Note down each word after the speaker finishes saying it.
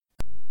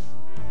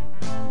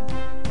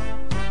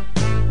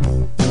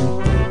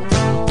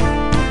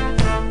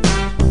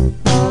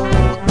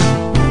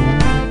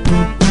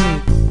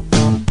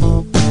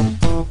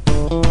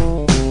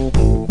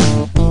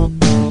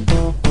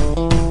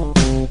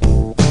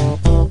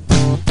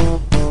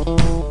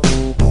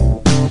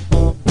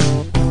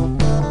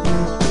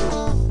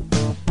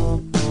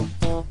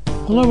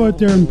Hello out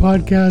there in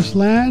podcast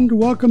land.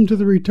 Welcome to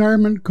the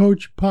Retirement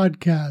Coach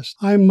Podcast.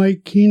 I'm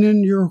Mike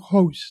Keenan, your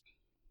host.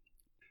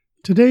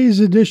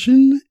 Today's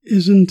edition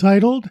is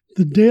entitled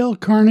The Dale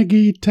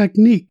Carnegie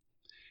Technique.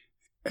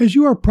 As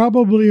you are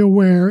probably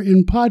aware,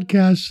 in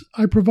podcasts,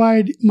 I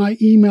provide my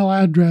email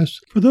address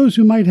for those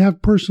who might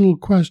have personal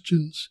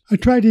questions. I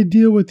try to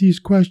deal with these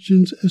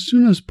questions as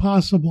soon as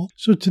possible,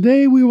 so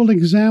today we will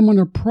examine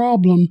a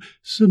problem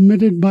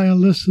submitted by a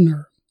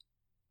listener.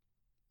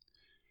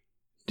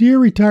 Dear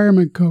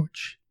Retirement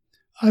Coach,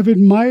 I've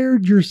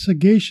admired your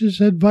sagacious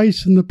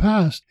advice in the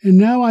past, and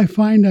now I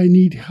find I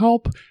need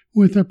help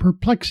with a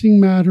perplexing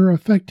matter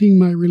affecting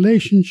my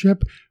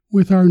relationship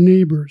with our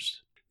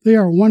neighbors. They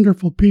are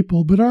wonderful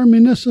people, but our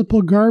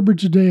municipal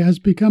garbage day has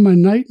become a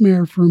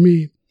nightmare for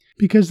me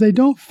because they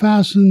don't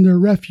fasten their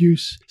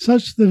refuse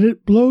such that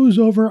it blows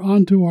over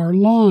onto our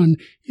lawn,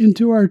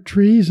 into our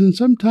trees, and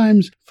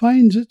sometimes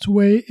finds its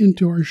way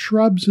into our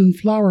shrubs and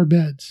flower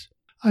beds.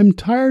 I'm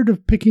tired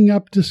of picking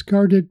up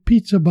discarded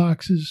pizza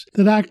boxes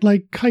that act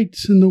like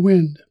kites in the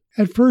wind.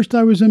 At first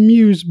I was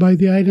amused by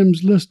the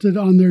items listed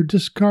on their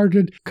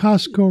discarded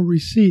Costco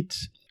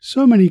receipts.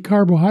 So many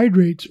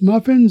carbohydrates,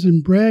 muffins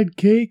and bread,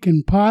 cake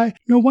and pie.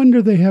 No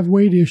wonder they have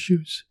weight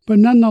issues. But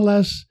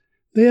nonetheless,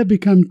 they have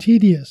become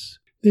tedious.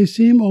 They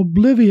seem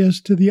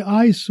oblivious to the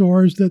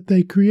eyesores that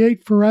they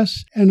create for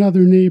us and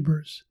other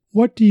neighbors.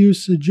 What do you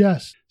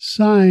suggest?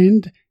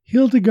 Signed,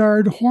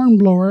 Hildegard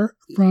Hornblower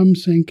from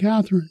St.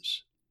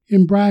 Catharines.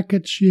 In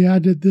brackets, she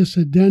added this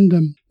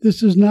addendum.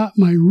 This is not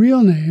my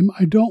real name.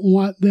 I don't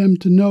want them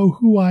to know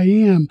who I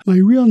am. My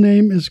real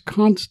name is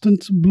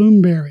Constance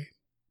Bloomberry.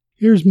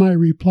 Here's my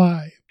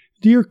reply.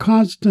 Dear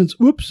Constance,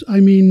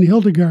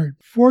 Hildegard.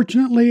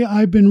 Fortunately,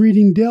 I've been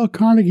reading Dale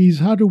Carnegie's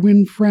How to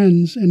Win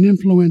Friends and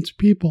Influence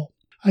People.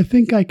 I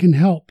think I can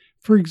help.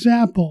 For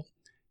example,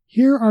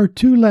 here are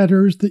 2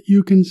 letters that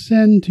you can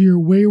send to your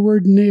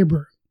wayward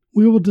neighbor.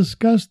 We will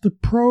discuss the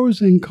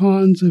pros and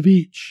cons of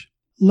each.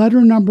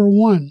 Letter number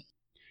 1.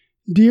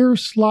 Dear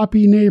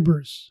sloppy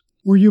neighbors,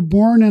 were you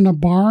born in a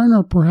barn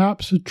or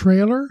perhaps a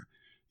trailer?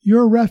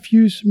 Your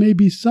refuse may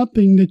be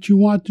something that you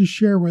want to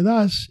share with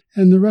us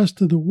and the rest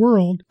of the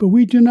world, but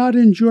we do not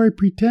enjoy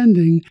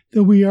pretending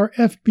that we are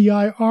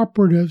FBI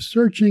operatives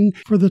searching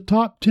for the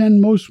top 10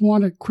 most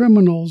wanted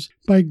criminals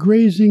by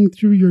grazing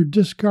through your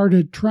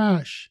discarded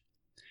trash.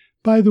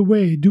 By the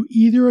way, do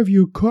either of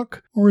you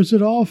cook, or is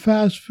it all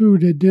fast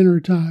food at dinner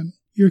time?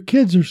 Your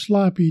kids are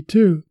sloppy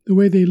too, the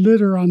way they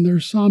litter on their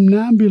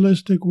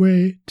somnambulistic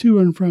way to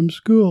and from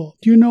school.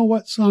 Do you know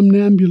what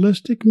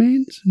somnambulistic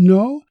means?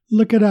 No?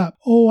 Look it up.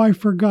 Oh, I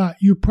forgot.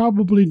 You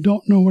probably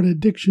don't know what a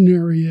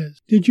dictionary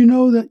is. Did you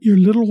know that your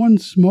little one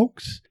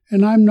smokes?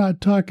 And I'm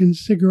not talking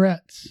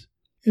cigarettes.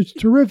 It's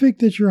terrific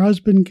that your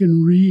husband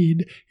can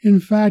read, in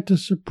fact a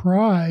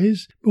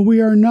surprise, but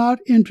we are not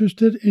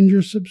interested in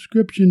your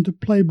subscription to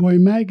Playboy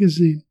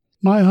magazine.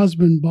 My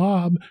husband,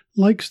 Bob,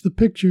 likes the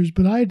pictures,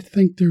 but I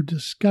think they're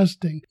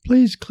disgusting.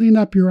 Please clean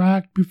up your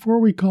act before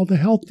we call the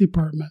health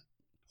department.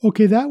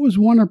 Okay, that was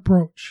one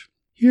approach.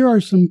 Here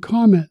are some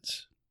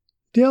comments.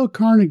 Dale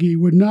Carnegie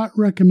would not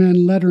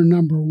recommend letter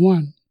number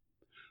 1.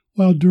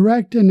 While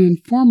direct and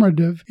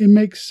informative, it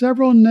makes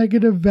several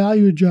negative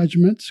value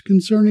judgments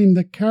concerning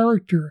the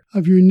character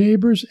of your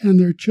neighbors and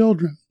their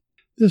children.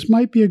 This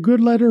might be a good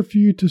letter for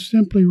you to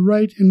simply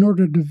write in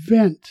order to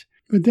vent,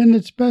 but then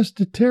it's best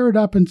to tear it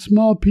up in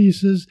small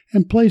pieces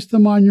and place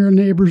them on your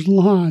neighbor's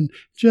lawn.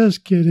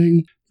 Just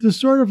kidding.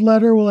 This sort of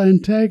letter will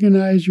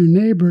antagonize your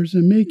neighbors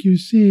and make you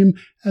seem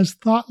as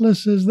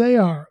thoughtless as they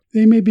are.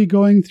 They may be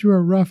going through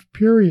a rough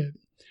period.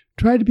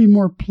 Try to be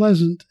more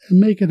pleasant and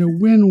make it a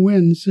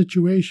win-win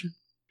situation.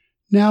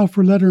 Now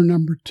for letter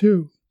number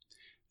 2.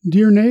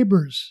 Dear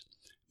neighbors,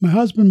 my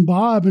husband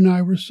Bob and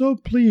I were so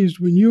pleased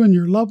when you and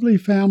your lovely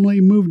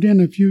family moved in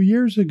a few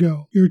years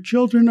ago. Your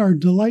children are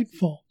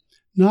delightful,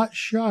 not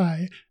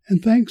shy,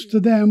 and thanks to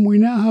them, we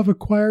now have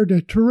acquired a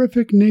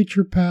terrific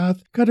nature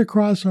path cut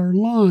across our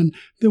lawn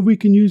that we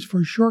can use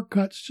for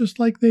shortcuts just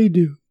like they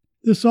do.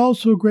 This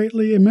also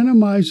greatly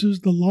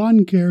minimizes the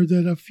lawn care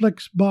that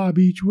afflicts Bob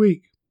each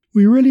week.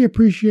 We really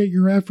appreciate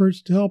your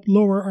efforts to help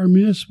lower our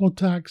municipal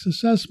tax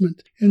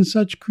assessment in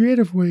such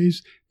creative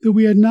ways that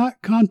we had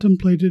not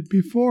contemplated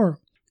before.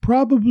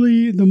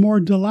 Probably the more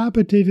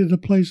dilapidated a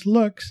place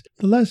looks,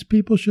 the less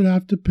people should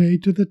have to pay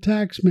to the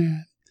tax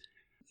man.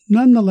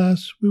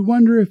 Nonetheless, we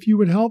wonder if you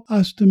would help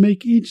us to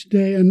make each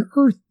day an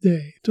Earth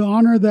Day to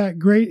honor that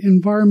great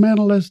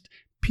environmentalist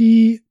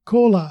P.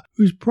 Cola,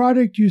 whose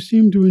product you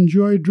seem to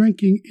enjoy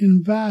drinking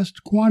in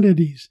vast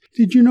quantities.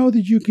 Did you know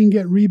that you can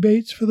get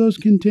rebates for those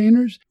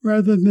containers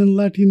rather than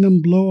letting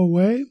them blow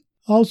away?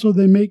 Also,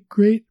 they make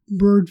great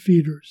bird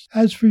feeders.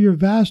 As for your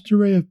vast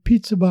array of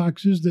pizza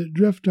boxes that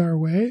drift our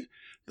way,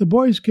 the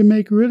boys can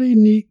make really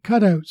neat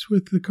cutouts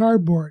with the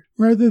cardboard.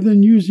 Rather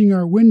than using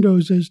our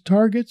windows as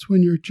targets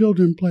when your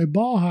children play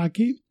ball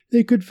hockey,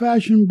 they could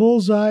fashion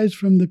bullseyes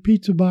from the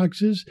pizza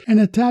boxes and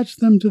attach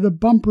them to the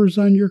bumpers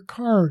on your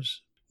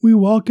cars. We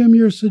welcome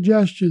your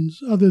suggestions,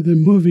 other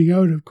than moving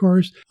out, of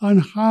course, on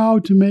how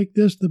to make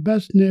this the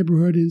best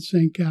neighborhood in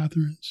St.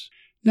 Catharines.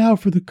 Now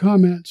for the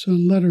comments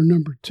on letter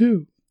number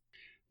 2.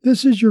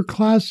 This is your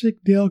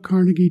classic Dale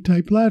Carnegie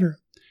type letter.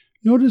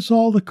 Notice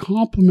all the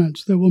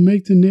compliments that will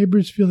make the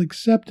neighbors feel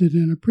accepted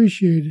and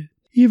appreciated.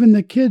 Even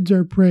the kids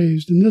are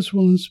praised, and this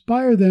will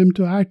inspire them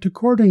to act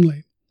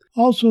accordingly.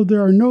 Also,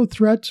 there are no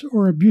threats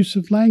or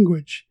abusive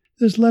language.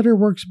 This letter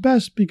works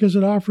best because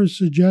it offers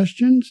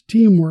suggestions,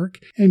 teamwork,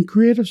 and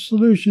creative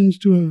solutions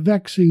to a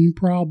vexing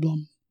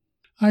problem.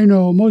 I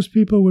know most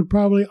people would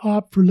probably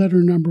opt for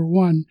letter number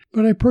 1,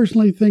 but I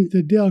personally think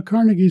that Dale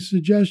Carnegie's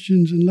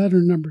suggestions in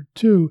letter number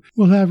 2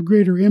 will have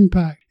greater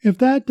impact. If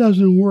that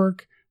doesn't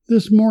work,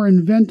 this more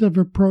inventive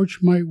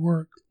approach might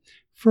work.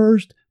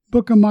 First,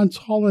 book a month's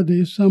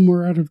holiday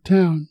somewhere out of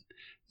town.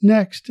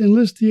 Next,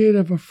 enlist the aid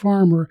of a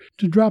farmer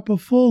to drop a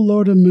full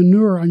load of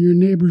manure on your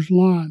neighbor's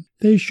lawn.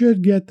 They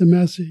should get the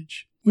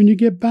message. When you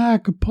get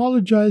back,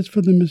 apologize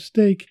for the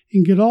mistake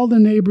and get all the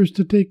neighbors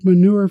to take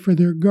manure for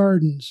their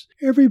gardens.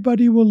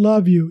 Everybody will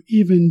love you,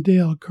 even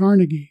Dale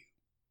Carnegie.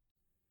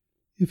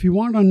 If you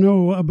want to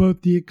know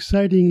about the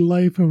exciting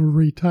life of a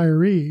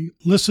retiree,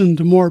 listen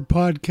to more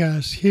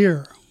podcasts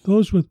here.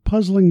 Those with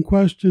puzzling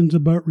questions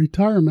about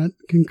retirement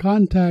can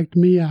contact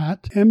me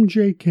at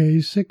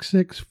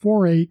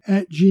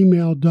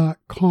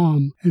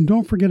mjk6648@gmail.com. And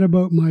don't forget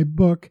about my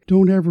book,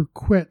 Don't Ever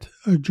Quit,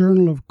 a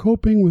journal of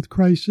coping with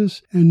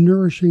crisis and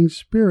nourishing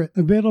spirit,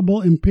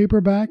 available in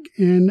paperback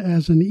and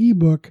as an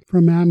ebook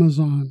from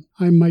Amazon.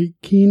 I'm Mike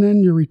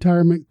Keenan, your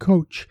retirement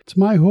coach. It's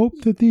my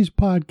hope that these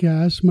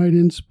podcasts might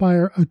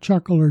inspire a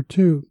chuckle or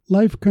two.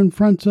 Life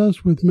confronts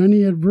us with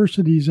many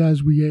adversities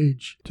as we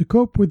age. To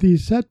cope with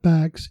these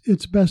setbacks,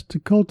 it's best to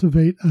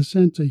cultivate a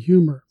sense of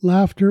humor.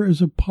 Laughter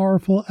is a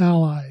powerful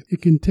ally.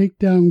 It can take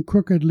down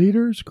crooked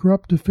leaders,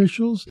 corrupt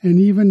officials, and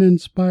even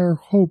inspire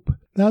hope.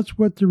 That's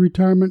what the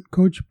Retirement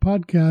Coach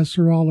podcasts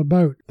are all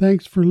about.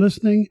 Thanks for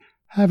listening.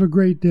 Have a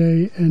great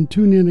day and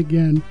tune in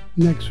again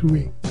next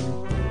week.